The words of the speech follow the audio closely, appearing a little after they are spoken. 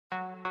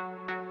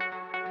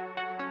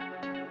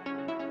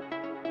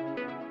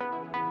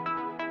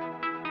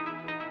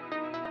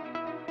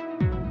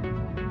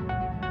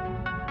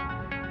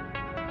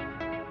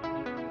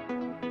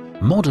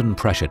Modern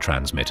pressure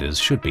transmitters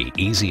should be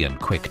easy and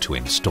quick to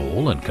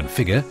install and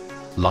configure,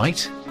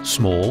 light,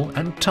 small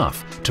and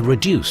tough to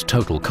reduce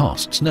total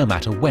costs no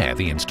matter where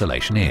the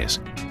installation is.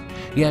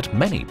 Yet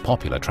many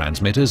popular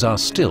transmitters are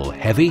still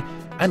heavy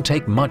and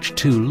take much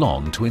too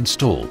long to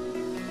install.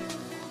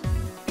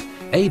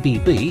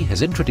 ABB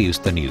has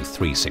introduced the new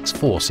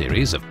 364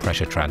 series of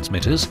pressure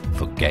transmitters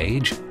for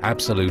gauge,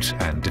 absolute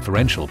and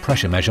differential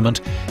pressure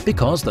measurement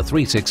because the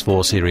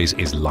 364 series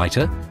is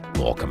lighter,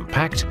 more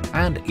compact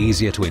and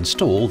easier to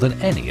install than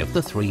any of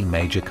the three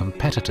major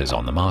competitors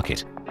on the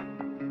market.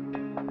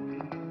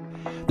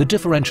 The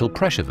differential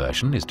pressure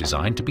version is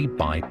designed to be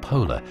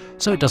bipolar,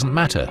 so it doesn't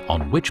matter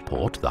on which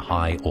port the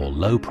high or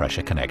low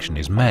pressure connection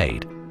is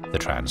made. The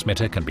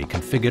transmitter can be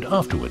configured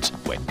afterwards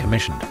when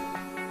commissioned.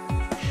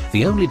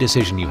 The only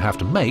decision you have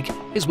to make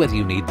is whether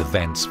you need the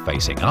vents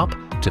facing up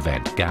to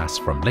vent gas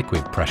from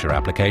liquid pressure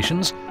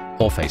applications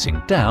or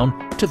facing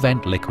down to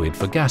vent liquid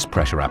for gas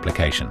pressure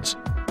applications.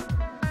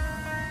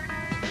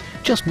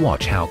 Just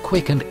watch how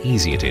quick and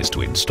easy it is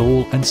to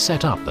install and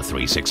set up the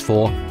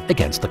 364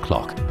 against the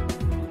clock.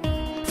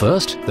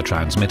 First, the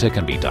transmitter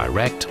can be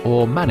direct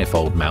or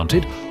manifold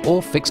mounted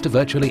or fixed to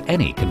virtually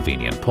any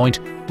convenient point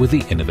with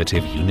the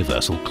innovative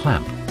universal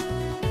clamp.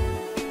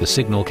 The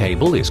signal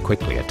cable is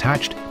quickly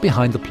attached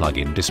behind the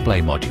plug-in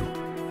display module.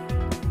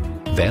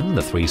 Then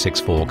the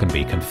 364 can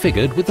be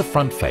configured with the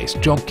front face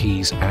jog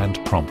keys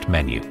and prompt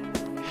menu.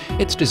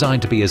 It's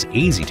designed to be as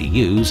easy to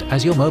use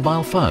as your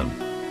mobile phone.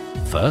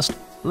 First,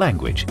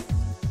 language.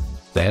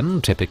 Then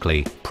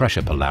typically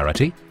pressure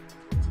polarity,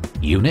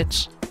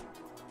 units,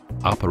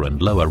 upper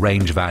and lower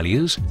range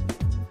values,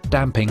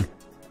 damping,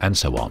 and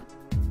so on.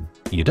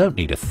 You don't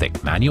need a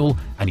thick manual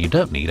and you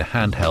don't need a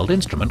handheld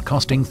instrument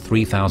costing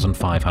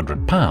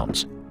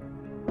 £3,500.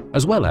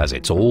 As well as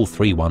its all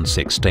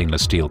 316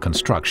 stainless steel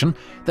construction,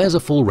 there's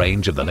a full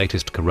range of the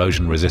latest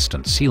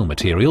corrosion-resistant seal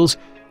materials,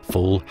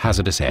 full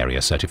hazardous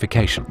area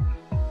certification.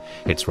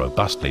 It's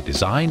robustly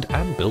designed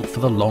and built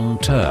for the long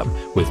term,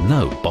 with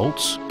no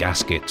bolts,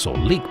 gaskets or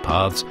leak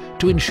paths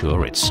to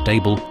ensure its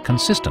stable,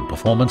 consistent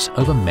performance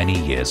over many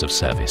years of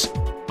service.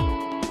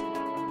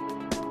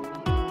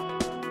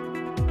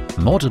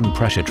 Modern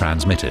pressure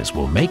transmitters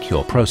will make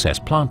your process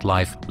plant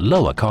life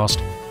lower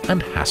cost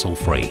and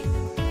hassle-free.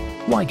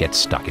 Why get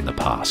stuck in the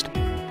past?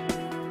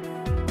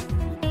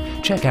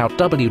 Check out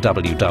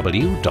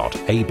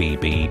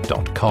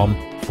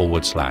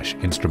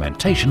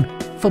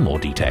www.abb.com/instrumentation for more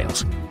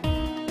details.